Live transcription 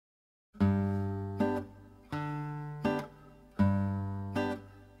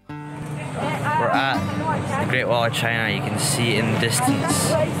at the Great Wall of China. You can see it in the distance.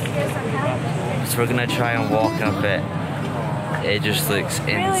 So we're gonna try and walk up it. It just looks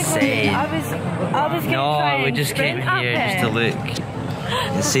insane. I was No, we just came here just to look.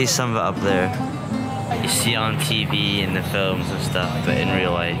 You can see some of it up there. You see it on TV and the films and stuff, but in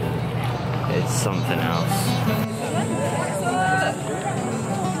real life, it's something else.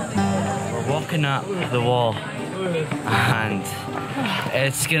 We're walking up the wall, and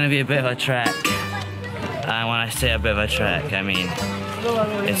it's gonna be a bit of a trek. And when I say a bit of a trek, I mean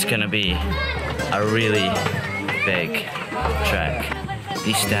it's gonna be a really big trek.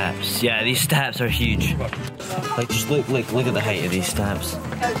 These steps, yeah, these steps are huge. Like, just look at the height of these steps.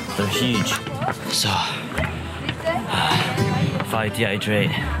 They're huge. So, if I dehydrate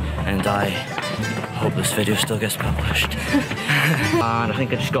and die, hope this video still gets published. And I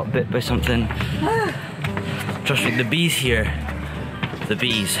think I just got bit by something. Trust me, the bees here, the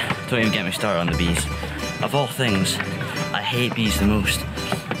bees, don't even get me started on the bees. Of all things, I hate bees the most.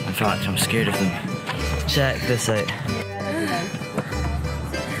 In fact, I'm scared of them. Check this out.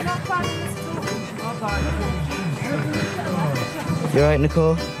 You alright,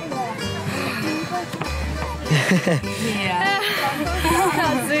 Nicole? Yeah.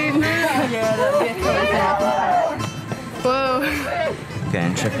 Zoom. Whoa.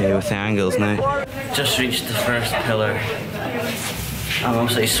 Getting trippy with the angles now. Just reached the first pillar. I'm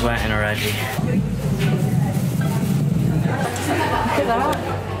mostly sweating already.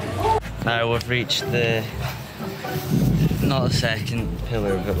 Now we've reached the, not the second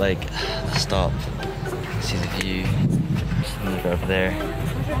pillar, but like the stop. See the view. Just over there.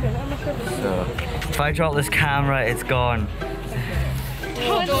 So if I drop this camera, it's gone.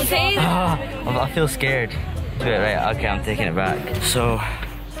 Don't say that. I feel scared. Do it right. Okay, I'm taking it back. So,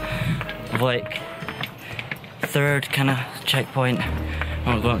 like, third kind of checkpoint.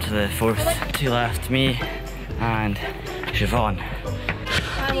 I'm going up to the fourth. Two left, me and Siobhan.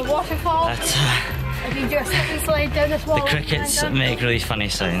 And a waterfall. That's, if you just slip and slide down this wall. the crickets make really funny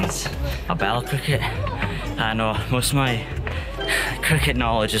sounds. A bell cricket. I know, most of my cricket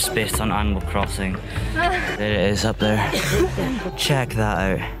knowledge is based on Animal Crossing. There it is up there. Check that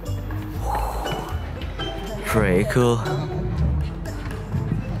out. Pretty cool.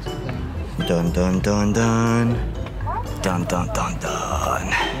 Dun dun dun dun. Dun dun dun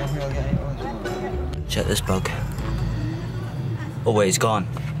dun. Check this bug. Oh wait, it's gone.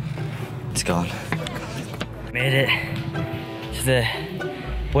 It's gone. Made it to the,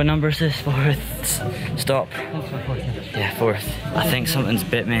 what number is this? Fourth stop. Yeah, fourth. I think something's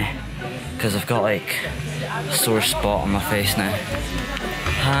bit me because I've got like a sore spot on my face now.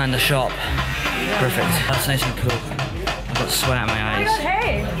 And the shop. Perfect. That's nice and cool. I've got sweat in my eyes.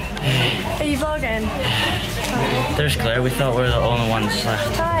 Hey! Are you vlogging? There's Claire. We thought we were the only ones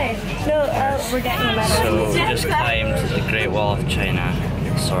left. Hi. No, we're getting a medal. So we just climbed the Great Wall of China.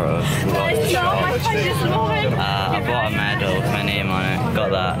 Sort of. We got to the shop. I bought a medal with my name on it.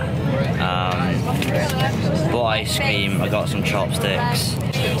 Got that. Bought ice cream. I got some chopsticks.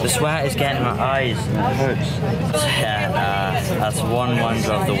 The sweat is getting in my eyes. It hurts. So yeah, that's one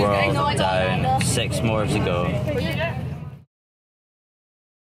wonder of the world down. 6 more to go.